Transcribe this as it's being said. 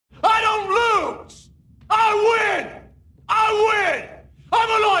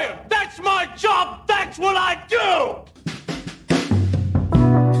what I do!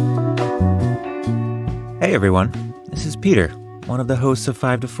 Hey everyone, this is Peter, one of the hosts of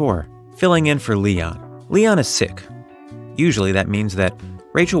 5 to 4, filling in for Leon. Leon is sick. Usually that means that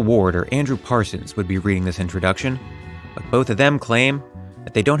Rachel Ward or Andrew Parsons would be reading this introduction, but both of them claim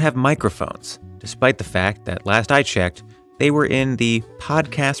that they don't have microphones, despite the fact that last I checked, they were in the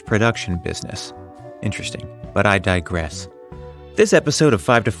podcast production business. Interesting, but I digress. This episode of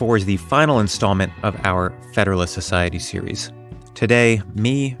 5 to 4 is the final installment of our Federalist Society series. Today,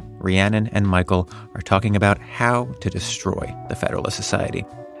 me, Rhiannon, and Michael are talking about how to destroy the Federalist Society.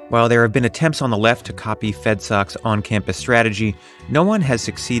 While there have been attempts on the left to copy Fed Soc's on-campus strategy, no one has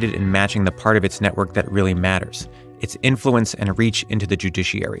succeeded in matching the part of its network that really matters, its influence and reach into the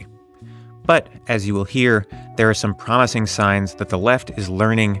judiciary. But, as you will hear, there are some promising signs that the left is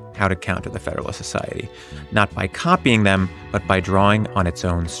learning how to counter the Federalist Society, not by copying them, but by drawing on its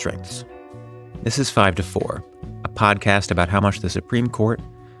own strengths. This is 5 to 4, a podcast about how much the Supreme Court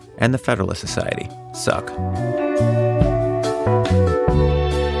and the Federalist Society suck.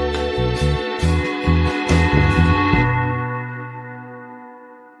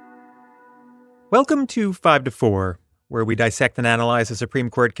 Welcome to 5 to 4, where we dissect and analyze the Supreme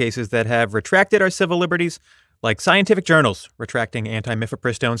Court cases that have retracted our civil liberties, like scientific journals retracting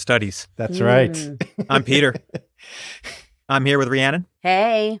anti-mifepristone studies. That's right. I'm Peter. I'm here with Rhiannon.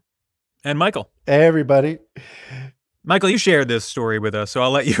 Hey. And Michael. Hey, everybody. Michael, you shared this story with us, so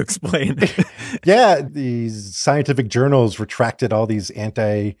I'll let you explain. Yeah, these scientific journals retracted all these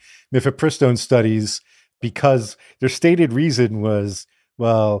anti-mifepristone studies because their stated reason was,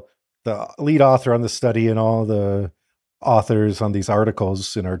 well, the lead author on the study and all the authors on these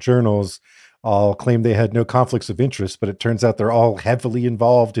articles in our journals all claimed they had no conflicts of interest, but it turns out they're all heavily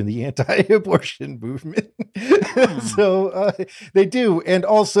involved in the anti-abortion movement. So they do. And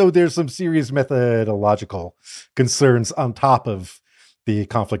also there's some serious methodological concerns on top of the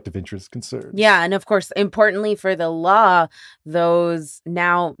conflict of interest concerns. Yeah. And of course, importantly for the law, those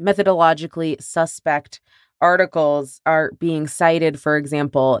now methodologically suspect articles are being cited, for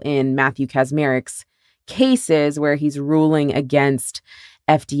example, in Matthew Kaczmarek's cases where he's ruling against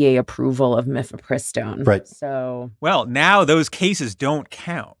FDA approval of mifepristone. Right. So, Well, now those cases don't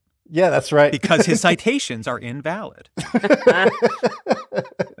count. Yeah, that's right. Because his citations are invalid.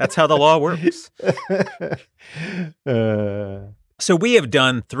 That's how the law works. So we have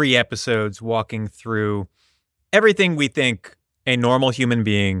done 3 episodes walking through everything we think a normal human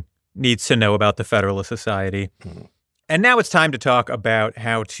being needs to know about the Federalist Society. And now it's time to talk about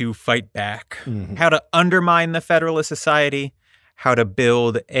how to fight back, how to undermine the Federalist Society, how to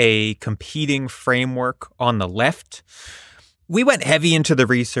build a competing framework on the left. We went heavy into the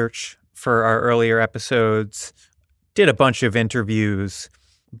research for our earlier episodes, did a bunch of interviews,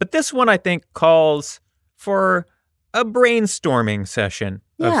 but this one I think calls for a brainstorming session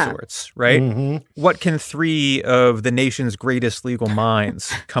of sorts, right? What can 3 of the nation's greatest legal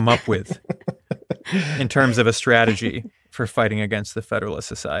minds come up with in terms of a strategy for fighting against the Federalist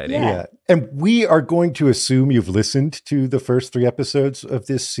Society? Yeah. And we are going to assume you've listened to the first 3 episodes of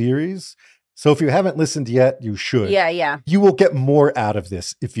this series. So if you haven't listened yet, you should. Yeah. You will get more out of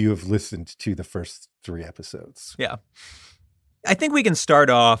this if you have listened to the first 3 episodes. Yeah. I think we can start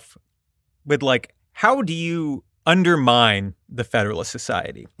off with, like, how do you undermine the Federalist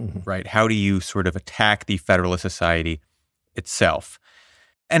Society, right? How do you sort of attack the Federalist Society itself?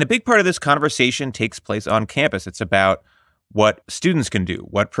 And a big part of this conversation takes place on campus. It's about what students can do,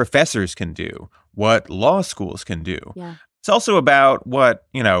 what professors can do, what law schools can do. Yeah. It's also about what,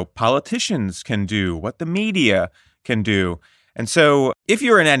 politicians can do, what the media can do. And so if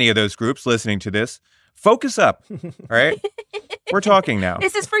you're in any of those groups listening to this, focus up, all right? We're talking now.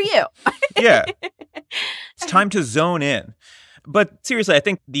 This is for you. Yeah. It's time to zone in. But seriously, I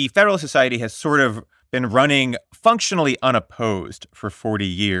think the Federalist Society has sort of been running functionally unopposed for 40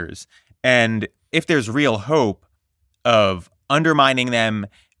 years. And if there's real hope of undermining them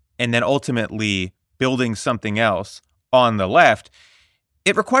and then ultimately building something else on the left,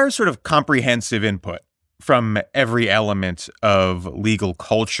 it requires sort of comprehensive input from every element of legal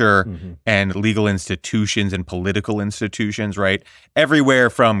culture and legal institutions and political institutions, right? Everywhere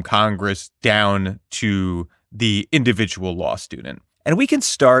from Congress down to the individual law student. And we can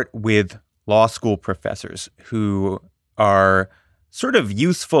start with law school professors who are sort of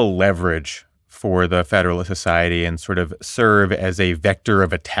useful leverage for the Federalist Society and sort of serve as a vector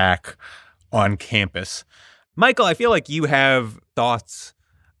of attack on campus. Michael, I feel like you have thoughts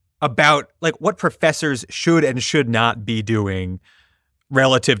about like what professors should and should not be doing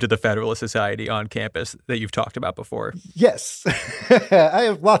relative to the Federalist Society on campus that you've talked about before? Yes, I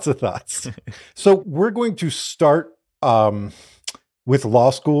have lots of thoughts. So we're going to start with law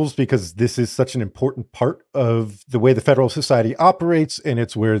schools because this is such an important part of the way the Federalist Society operates, and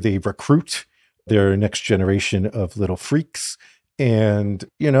it's where they recruit their next generation of little freaks. And,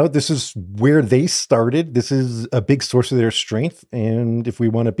 this is where they started. This is a big source of their strength. And if we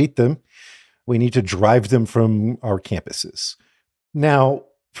want to beat them, we need to drive them from our campuses. Now,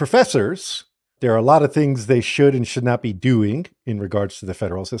 professors, there are a lot of things they should and should not be doing in regards to the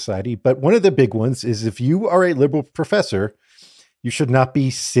Federalist Society. But one of the big ones is if you are a liberal professor, you should not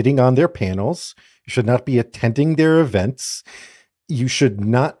be sitting on their panels. You should not be attending their events. You should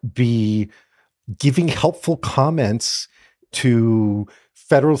not be giving helpful comments to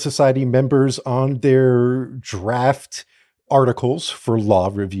Federalist Society members on their draft articles for law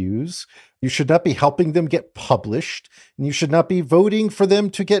reviews. You should not be helping them get published, and you should not be voting for them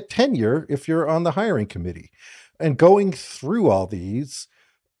to get tenure if you're on the hiring committee. And going through all these,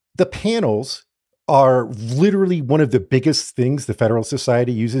 the panels are literally one of the biggest things the Federalist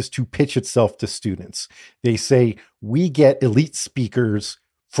Society uses to pitch itself to students. They say, we get elite speakers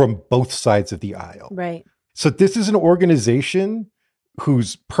from both sides of the aisle. Right. So this is an organization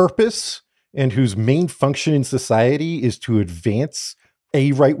whose purpose and whose main function in society is to advance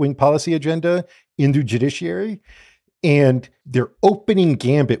a right-wing policy agenda in the judiciary. And their opening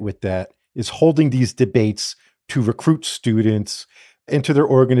gambit with that is holding these debates to recruit students into their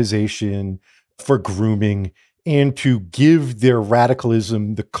organization for grooming and to give their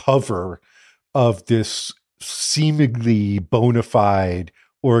radicalism the cover of this seemingly bona fide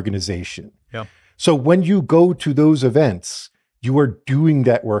organization. Yeah. So when you go to those events, you are doing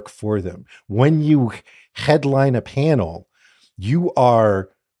that work for them. When you headline a panel, you are,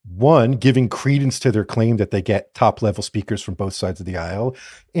 one, giving credence to their claim that they get top-level speakers from both sides of the aisle,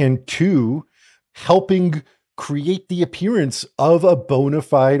 and two, helping create the appearance of a bona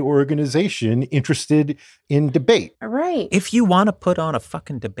fide organization interested in debate. Right. If you want to put on a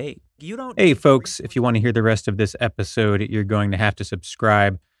fucking debate, you don't. Hey, folks, if you want to hear the rest of this episode, you're going to have to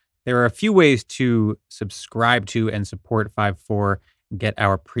subscribe. There are a few ways to subscribe to and support 5-4, get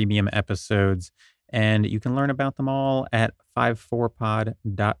our premium episodes, and you can learn about them all at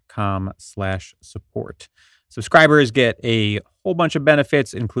 54pod.com/support. Subscribers get a whole bunch of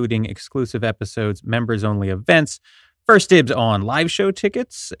benefits, including exclusive episodes, members-only events, first dibs on live show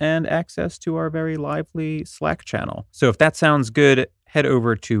tickets, and access to our very lively Slack channel. So if that sounds good, head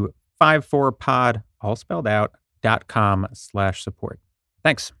over to 54pod, all spelled out, .com/support.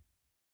 Thanks.